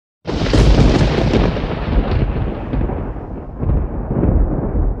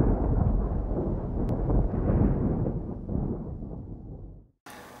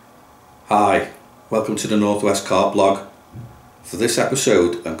Hi, welcome to the Northwest Carp blog. For this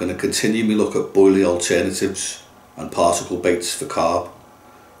episode I'm going to continue my look at boilie alternatives and particle baits for carp.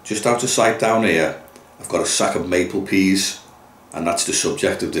 Just out of sight down here I've got a sack of maple peas, and that's the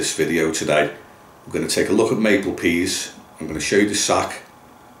subject of this video today. I'm going to take a look at maple peas, I'm going to show you the sack,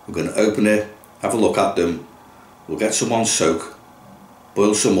 we're going to open it, have a look at them, we'll get some on soak,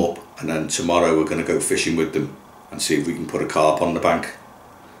 boil some up, and then tomorrow we're going to go fishing with them and see if we can put a carp on the bank.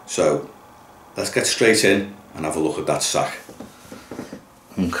 So let's get straight in and have a look at that sack.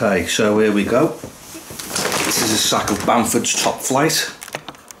 Okay, so here we go. This is a sack of Bamford's Top Flight.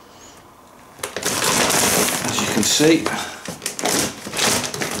 As you can see,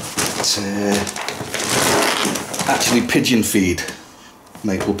 it's actually pigeon feed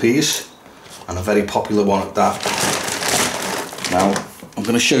maple peas, and a very popular one at that. Now I'm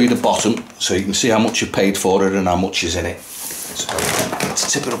going to show you the bottom so you can see how much you paid for it and how much is in it. So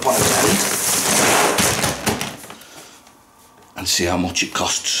let's tip it up on its end and see how much it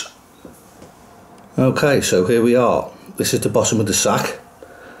costs. Okay, so here we are. This is the bottom of the sack.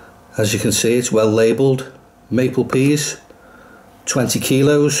 As you can see, it's well labelled. Maple peas, 20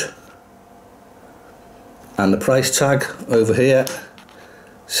 kilos. And the price tag over here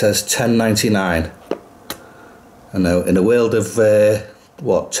says $10.99. And now in a world of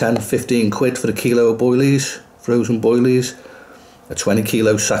what, 10-15 quid for a kilo of boilies, frozen boilies, a 20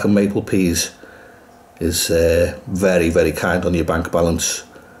 kilo sack of maple peas is very, very kind on your bank balance,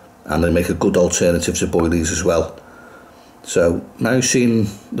 and they make a good alternative to boilies as well. So now you've seen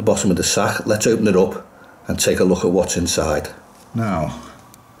the bottom of the sack, let's open it up and take a look at what's inside. Now,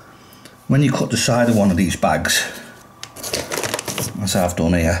 when you cut the side of one of these bags, as I've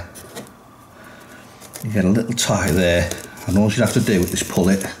done here, you get a little tie there, and all you have to do is pull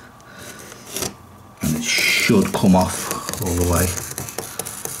it and it should come off all the way.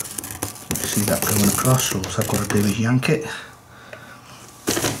 See that going across, all I've got to do is yank it.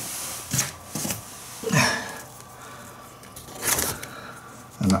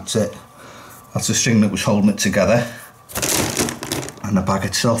 And that's it. That's the string that was holding it together, and the bag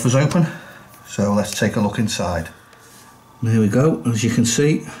itself is open. So let's take a look inside. There we go, as you can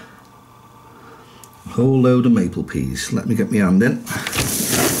see, a whole load of maple peas. Let me get my hand in.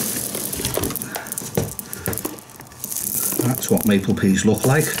 That's what maple peas look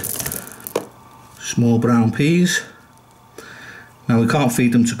like. Small brown peas. Now we can't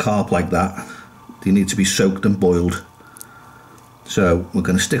feed them to carp like that. They need to be soaked and boiled. So we're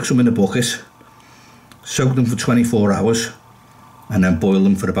going to stick some in a bucket, soak them for 24 hours, and then boil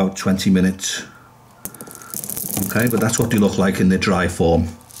them for about 20 minutes. Okay, but that's what they look like in their dry form,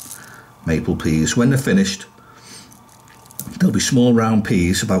 maple peas. When they're finished, they'll be small round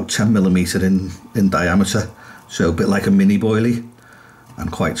peas, about 10mm in diameter, so a bit like a mini boilie, and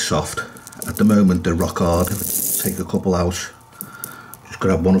quite soft. At the moment they're rock hard. Take a couple out, just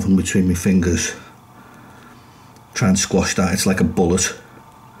grab one of them between my fingers, try and squash that, it's like a bullet.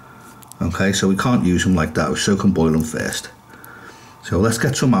 Okay, so we can't use them like that, we soak and boil them first. So let's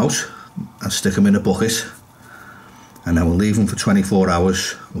get some out and stick them in a bucket, and then we'll leave them for 24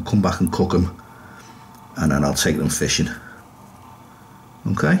 hours, we'll come back and cook them, and then I'll take them fishing.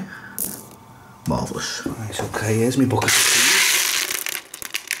 Okay, marvellous. Right, okay, here's my bucket.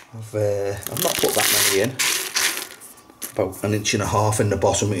 I've not put that many in, about 1.5 inches in the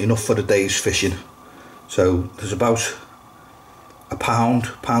bottom, enough for the day's fishing. So there's about a pound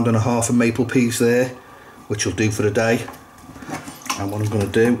and a half of maple peas there, which will do for the day. And what I'm going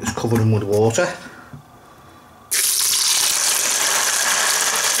to do is cover them with water.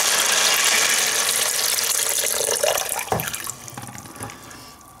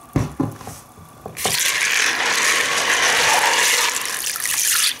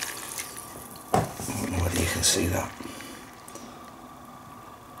 I don't know whether you can see that.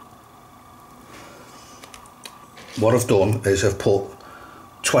 What I've done is I've put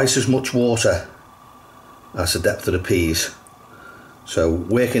twice as much water as the depth of the peas. So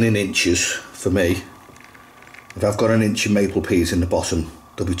working in inches for me, if I've got 1 inch of maple peas in the bottom,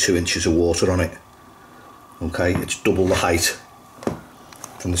 there'll be 2 inches of water on it. Okay, it's double the height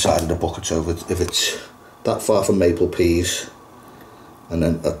from the side of the bucket. So if it's that far from maple peas, and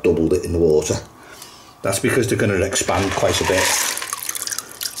then I've doubled it in the water, that's because they're going to expand quite a bit.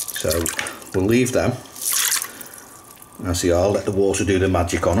 So we'll leave them as they are, let the water do the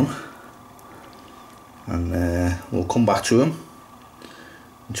magic on them, and we'll come back to them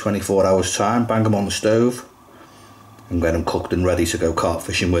in 24 hours time, bang them on the stove and get them cooked and ready to go carp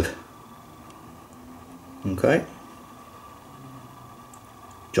fishing with. Okay,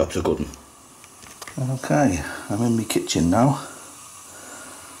 job's a good one. Okay, I'm in my kitchen now.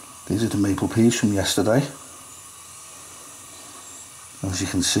 These are the maple peas from yesterday. As you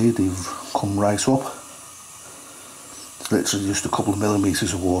can see, they've come right up. It's literally just a couple of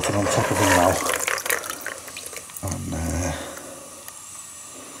millimetres of water on top of them now. And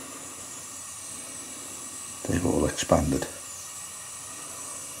they've all expanded.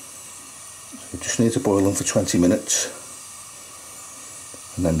 So we just need to boil them for 20 minutes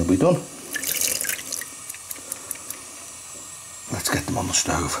and then they'll be done. Let's get them on the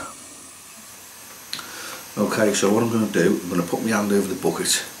stove. Okay, so what I'm going to do, I'm going to put my hand over the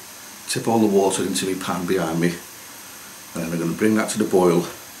bucket, tip all the water into my pan behind me, and then I'm going to bring that to the boil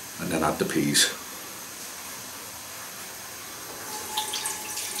and then add the peas.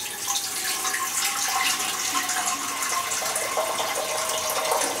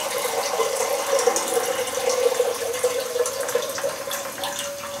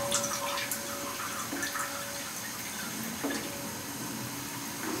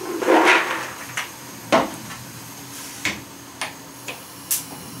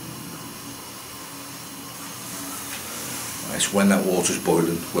 When that water's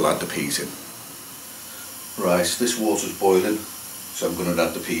boiling, we'll add the peas in. Right, this water's boiling, so I'm going to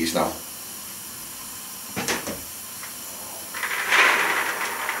add the peas now.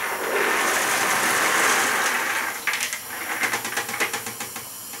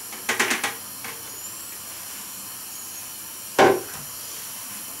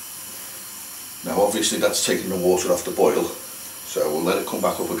 Now obviously that's taking the water off the boil, so we'll let it come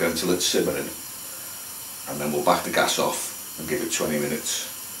back up again till it's simmering, and then we'll back the gas off and give it 20 minutes.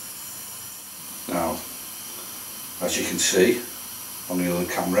 Now, as you can see on the other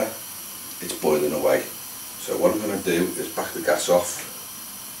camera, it's boiling away. So what I'm going to do is back the gas off.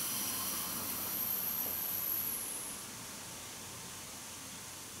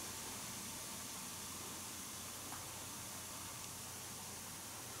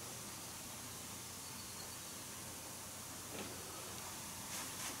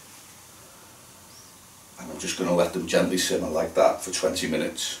 I'm just going to let them gently simmer like that for 20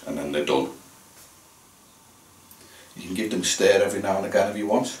 minutes and then they're done. You can give them a stir every now and again if you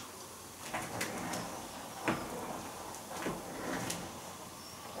want.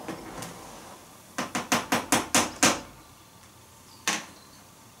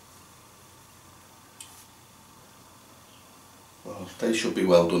 Well, they should be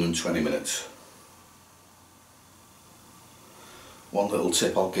well done in 20 minutes. One little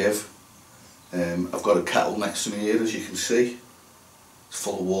tip I'll give. I've got a kettle next to me here, as you can see. It's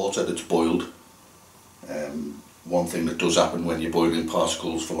full of water that's boiled. One thing that does happen when you're boiling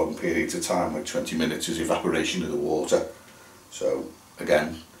particles for long periods of time, like 20 minutes, is evaporation of the water. So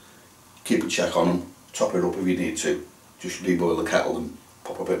again, keep a check on them, top it up if you need to. Just reboil the kettle and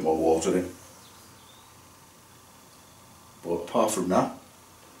pop a bit more water in. But apart from that,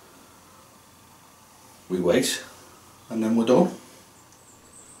 we wait and then we're done.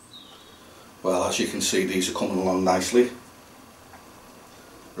 Well, as you can see, these are coming along nicely.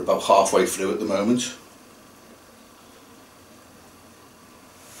 We're about halfway through at the moment.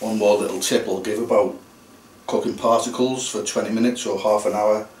 One more little tip I'll give about cooking particles for 20 minutes or half an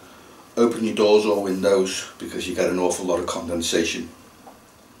hour. Open your doors or windows because you get an awful lot of condensation.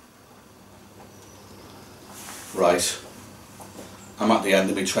 Right, I'm at the end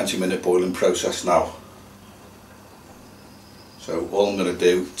of my 20-minute boiling process now. So all I'm going to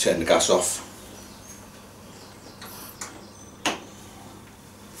do, turn the gas off.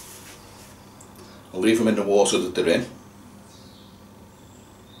 I'll leave them in the water that they're in.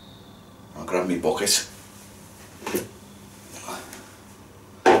 I'll grab my bucket.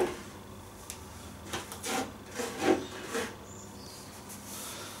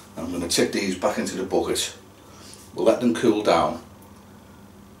 I'm going to tip these back into the bucket. We'll let them cool down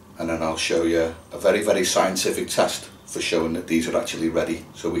and then I'll show you a very, very scientific test for showing that these are actually ready,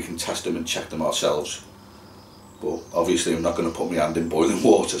 so we can test them and check them ourselves. But obviously I'm not going to put my hand in boiling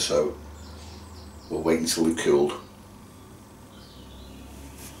water, so we'll wait until they've cooled.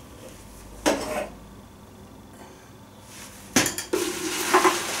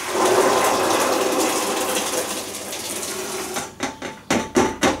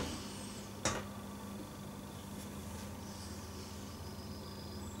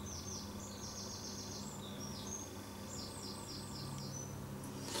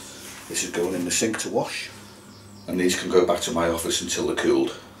 This is going in the sink to wash, and these can go back to my office until they're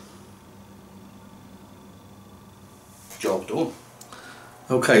cooled. Job done.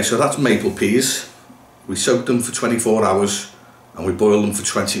 Okay, so that's maple peas. We soak them for 24 hours and we boil them for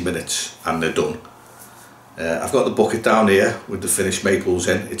 20 minutes and they're done. I've got the bucket down here with the finished maples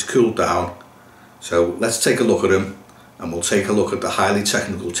in. It's cooled down. So let's take a look at them and we'll take a look at the highly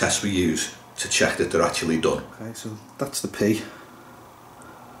technical tests we use to check that they're actually done. Okay, so that's the P.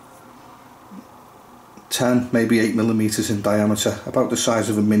 10, maybe 8mm in diameter, about the size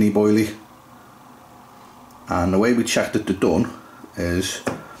of a mini boilie. And the way we check that they're done is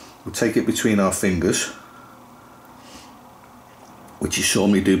we'll take it between our fingers, which you saw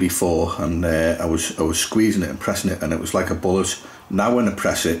me do before, and I was squeezing it and pressing it, and it was like a bullet. Now when I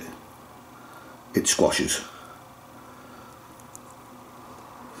press it, it squashes.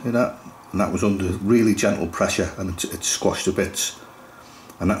 See that? And that was under really gentle pressure, and it squashed to bits.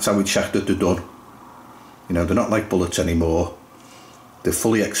 And that's how we check that they're done. You know, they're not like bullets anymore. They're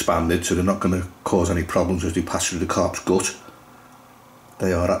fully expanded, so they're not going to cause any problems as they pass through the carp's gut.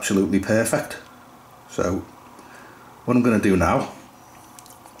 They are absolutely perfect. So what I'm going to do now,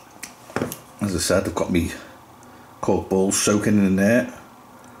 as I said, I've got me cork balls soaking in there.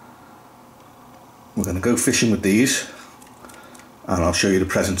 We're going to go fishing with these, and I'll show you the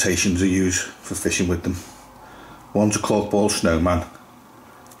presentations I use for fishing with them. One's a cork ball snowman,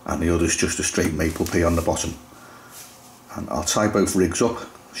 and the other's just a straight maple pea on the bottom. And I'll tie both rigs up,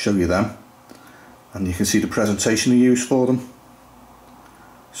 show you them, and you can see the presentation I use for them.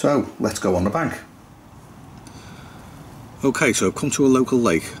 So let's go on the bank. Okay, so I've come to a local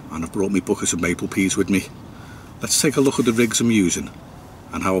lake and I've brought me buckets of maple peas with me. Let's take a look at the rigs I'm using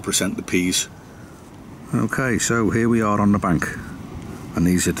and how I present the peas. Okay, so here we are on the bank, and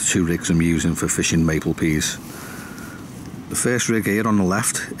these are the two rigs I'm using for fishing maple peas. The first rig here on the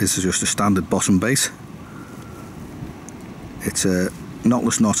left is just a standard bottom bait. It's a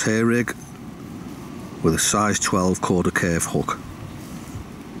knotless knot hair rig with a size 12 quarter curve hook.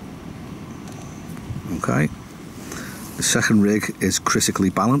 Okay, the second rig is critically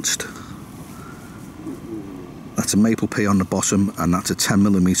balanced. That's a maple pea on the bottom, and that's a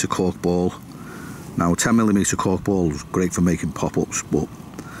 10mm cork ball. Now a 10mm cork ball is great for making pop-ups, but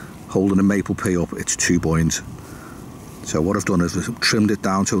holding a maple pea up, it's too buoyant. So what I've done is I've trimmed it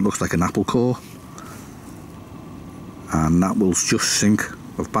down so it looks like an apple core, and that will just sink.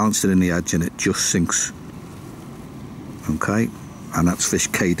 I've balanced it in the edge and it just sinks. Okay, and that's fish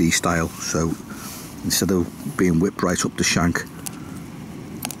KD style, so instead of being whipped right up the shank,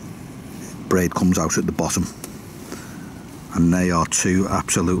 braid comes out at the bottom. And they are two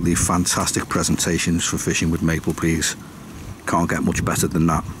absolutely fantastic presentations for fishing with maple peas. Can't get much better than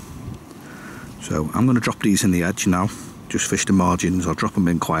that. So I'm going to drop these in the edge now, just fish the margins. I'll drop them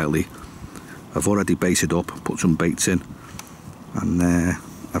in quietly. I've already baited up, put some baits in, and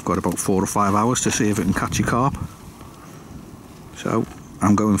I've got about 4 or 5 hours to see if it can catch a carp. So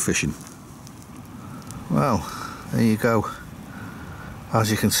I'm going fishing. Well, there you go. As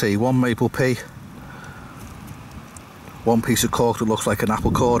you can see, one maple pea, one piece of cork that looks like an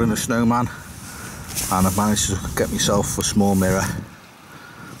apple core in a snowman, and I've managed to get myself a small mirror.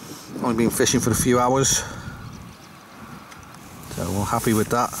 Only been fishing for a few hours, so I'm happy with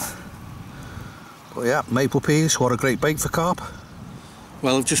that. But yeah, maple peas, what a great bait for carp.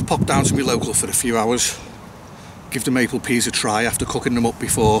 Well, I've just popped down to my local for a few hours. Give the maple peas a try after cooking them up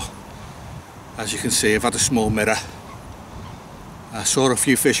before. As you can see, I've had a small mirror. I saw a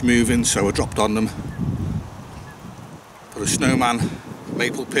few fish moving, so I dropped on them. Put a snowman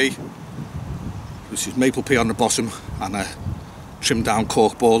maple pea, which is maple pea on the bottom, and a trimmed down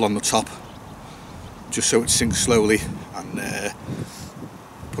cork ball on the top, just so it sinks slowly, and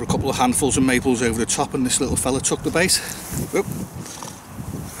put a couple of handfuls of maples over the top, and this little fella took the bait. Whoop.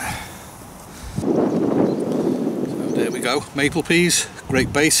 So there we go, maple peas,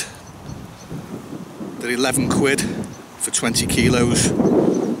 great bait. They're 11 quid for 20 kilos.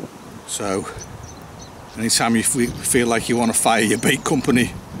 So anytime you feel like you want to fire your bait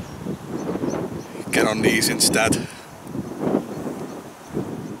company, get on these instead.